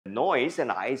noise and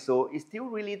ISO is still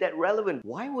really that relevant.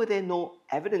 Why were there no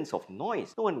evidence of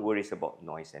noise? No one worries about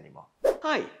noise anymore.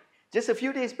 Hi! Just a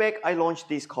few days back, I launched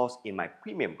this course in my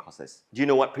premium courses. Do you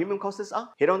know what premium courses are?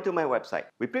 Head on to my website.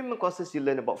 With premium courses, you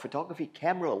learn about photography,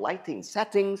 camera, lighting,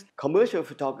 settings, commercial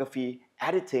photography,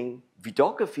 editing,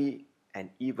 videography, and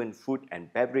even food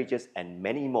and beverages and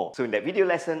many more. So in that video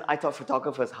lesson, I taught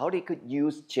photographers how they could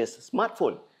use just a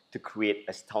smartphone to create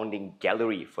astounding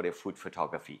gallery for their food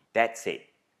photography. That said,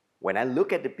 when I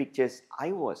look at the pictures,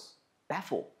 I was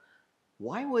baffled.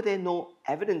 Why were there no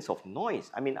evidence of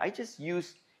noise? I mean, I just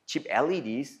used cheap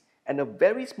LEDs and a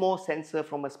very small sensor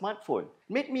from a smartphone. It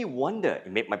made me wonder,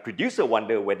 it made my producer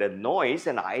wonder whether noise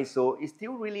and ISO is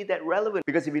still really that relevant.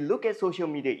 Because if you look at social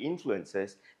media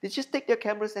influencers, they just take their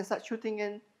cameras and start shooting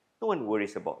and no one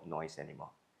worries about noise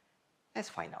anymore. Let's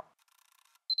find out.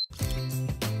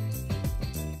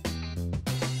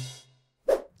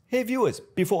 Hey viewers,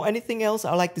 before anything else,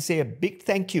 I'd like to say a big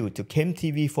thank you to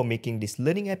KMTV for making this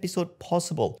learning episode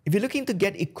possible. If you're looking to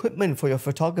get equipment for your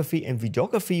photography and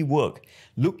videography work,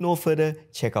 look no further,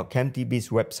 check out KMTV's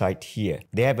website here.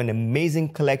 They have an amazing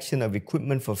collection of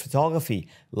equipment for photography,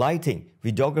 lighting,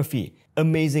 videography,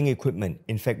 amazing equipment.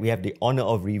 In fact, we have the honor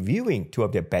of reviewing two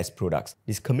of their best products,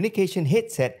 this communication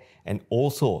headset and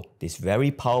also this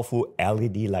very powerful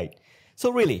LED light. So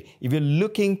really, if you're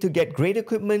looking to get great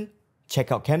equipment, check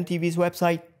out KMTV's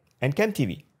website, and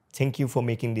KMTV, thank you for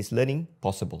making this learning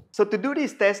possible. So to do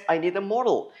this test, I need a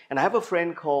model. And I have a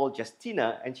friend called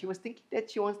Justina, and she was thinking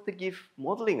that she wants to give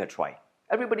modeling a try.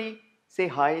 Everybody say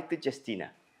hi to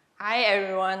Justina. Hi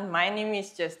everyone, my name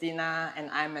is Justina and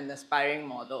I'm an aspiring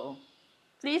model.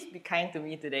 Please be kind to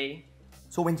me today.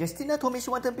 So when Justina told me she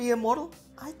wanted to be a model,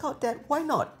 I thought that why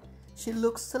not? She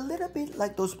looks a little bit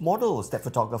like those models that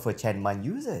photographer Chen Man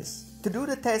uses. To do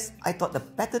the test, I thought the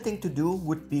better thing to do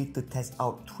would be to test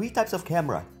out three types of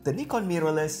camera: the Nikon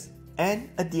mirrorless, and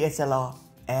a DSLR,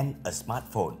 and a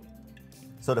smartphone.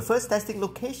 So the first testing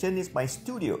location is my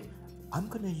studio. I'm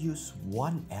gonna use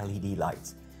one LED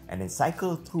light and then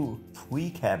cycle through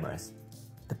three cameras.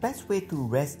 The best way to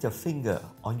rest your finger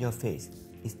on your face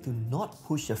is to not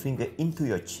push your finger into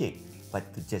your cheek,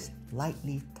 but to just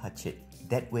lightly touch it.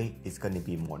 That way, it's going to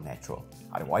be more natural.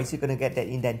 Otherwise, you're going to get that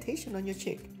indentation on your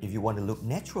cheek. If you want to look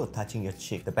natural touching your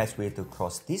cheek, the best way to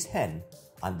cross this hand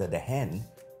under the hand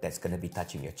that's going to be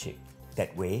touching your cheek.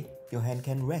 That way, your hand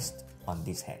can rest on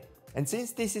this hand. And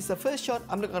since this is the first shot,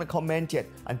 I'm not going to comment yet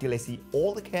until I see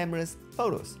all the camera's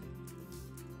photos.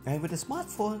 And with the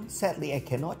smartphone, sadly, I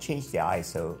cannot change the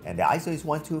ISO. And the ISO is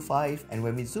 125, and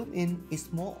when we zoom in,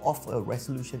 it's more of a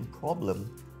resolution problem,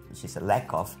 which is a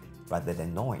lack of, rather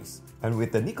than noise. And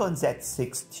with the Nikon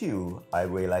Z6 II, I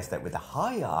realized that with a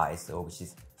higher ISO, which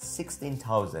is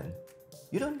 16,000,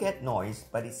 you don't get noise,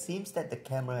 but it seems that the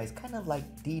camera is kind of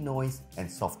like denoise and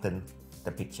soften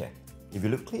the picture. If you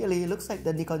look clearly, it looks like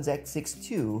the Nikon Z6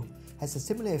 II has a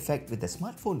similar effect with the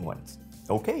smartphone ones.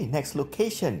 Okay, next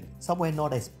location, somewhere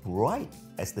not as bright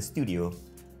as the studio,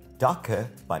 darker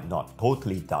but not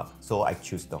totally dark. So I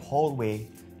choose the hallway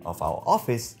of our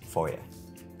office foyer.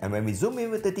 And when we zoom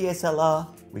in with the DSLR,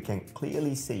 we can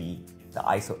clearly see the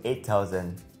ISO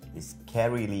 8000 is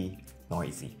scarily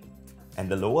noisy. And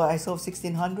the lower ISO of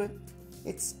 1600,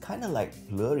 it's kind of like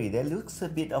blurry. There looks a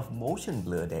bit of motion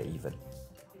blur there even.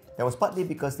 That was partly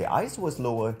because the ISO was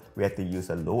lower, we had to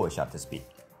use a lower shutter speed.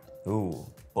 Ooh,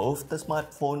 both the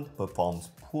smartphone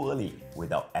performs poorly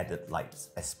without added lights,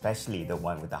 especially the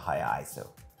one with the higher ISO.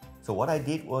 So what I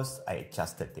did was I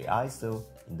adjusted the ISO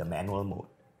in the manual mode.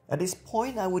 At this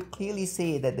point, I would clearly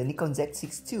say that the Nikon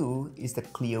Z6 II is the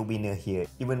clear winner here,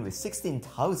 even with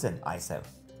 16,000 ISO.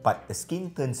 But the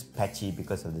skin turns patchy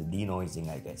because of the denoising,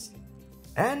 I guess.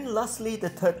 And lastly, the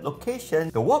third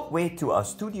location, the walkway to our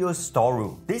studio's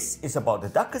storeroom. This is about the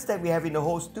darkest that we have in the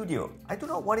whole studio. I do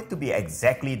not want it to be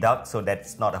exactly dark, so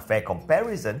that's not a fair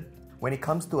comparison. When it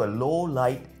comes to a low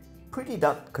light, pretty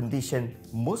dark condition,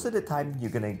 most of the time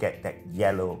you're gonna get that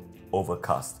yellow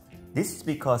overcast. This is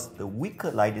because the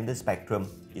weaker light in the spectrum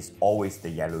is always the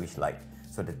yellowish light.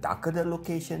 So the darker the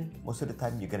location, most of the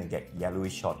time you're going to get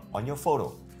yellowish shot on your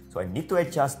photo. So I need to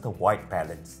adjust the white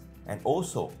balance and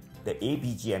also the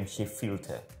ABGM shift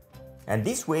filter. And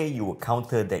this way you will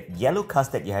counter that yellow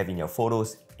cast that you have in your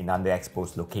photos in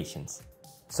underexposed locations.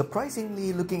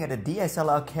 Surprisingly, looking at a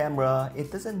DSLR camera,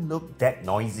 it doesn't look that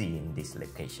noisy in this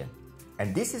location.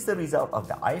 And this is the result of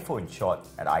the iPhone shot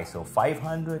at ISO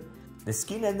 500. The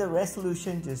skin and the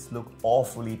resolution just look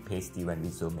awfully pasty when we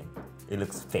zoom in. It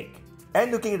looks fake.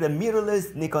 And looking at the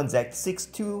mirrorless Nikon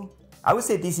Z6 II, I would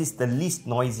say this is the least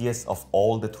noisiest of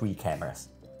all the three cameras.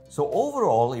 So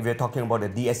overall, if you're talking about the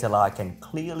DSLR, I can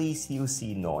clearly still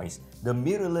see noise. The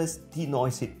mirrorless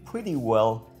denoise it pretty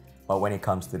well, but when it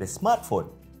comes to the smartphone,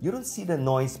 you don't see the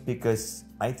noise because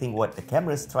I think what the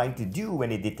camera is trying to do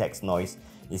when it detects noise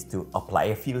is to apply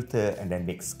a filter and then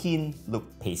make skin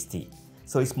look pasty.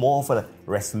 So it's more of a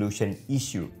resolution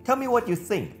issue. Tell me what you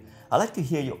think. I'd like to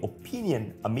hear your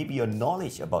opinion or maybe your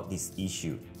knowledge about this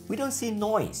issue. We don't see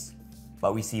noise,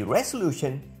 but we see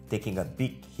resolution taking a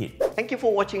big hit. Thank you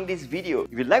for watching this video.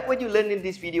 If you like what you learned in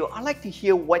this video, I'd like to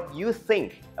hear what you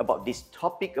think about this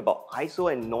topic about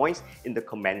ISO and noise in the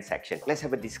comment section. Let's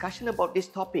have a discussion about this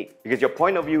topic because your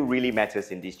point of view really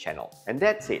matters in this channel. And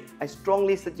that's it. I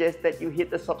strongly suggest that you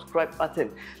hit the subscribe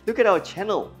button. Look at our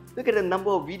channel. Look at the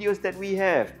number of videos that we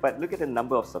have, but look at the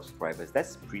number of subscribers.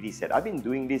 That's pretty sad. I've been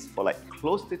doing this for like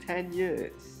close to 10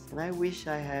 years and I wish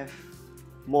I have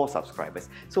more subscribers.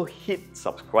 So hit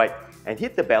subscribe and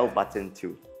hit the bell button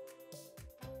too.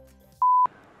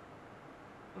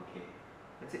 Okay,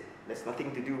 that's it. There's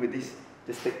nothing to do with this.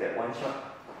 Just take that one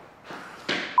shot.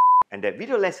 And that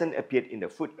video lesson appeared in the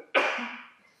foot.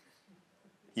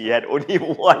 He had only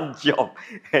one job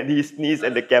and he sneezed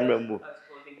and the camera moved.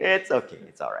 It's okay,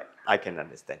 it's alright. I can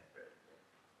understand.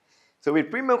 So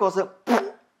with Premium Cursor,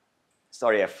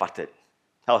 sorry I farted.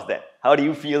 How's that? How do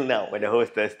you feel now when the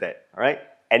host does that? Alright?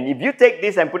 And if you take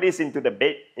this and put this into the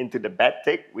bed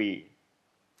take,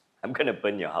 I'm gonna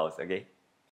burn your house, okay?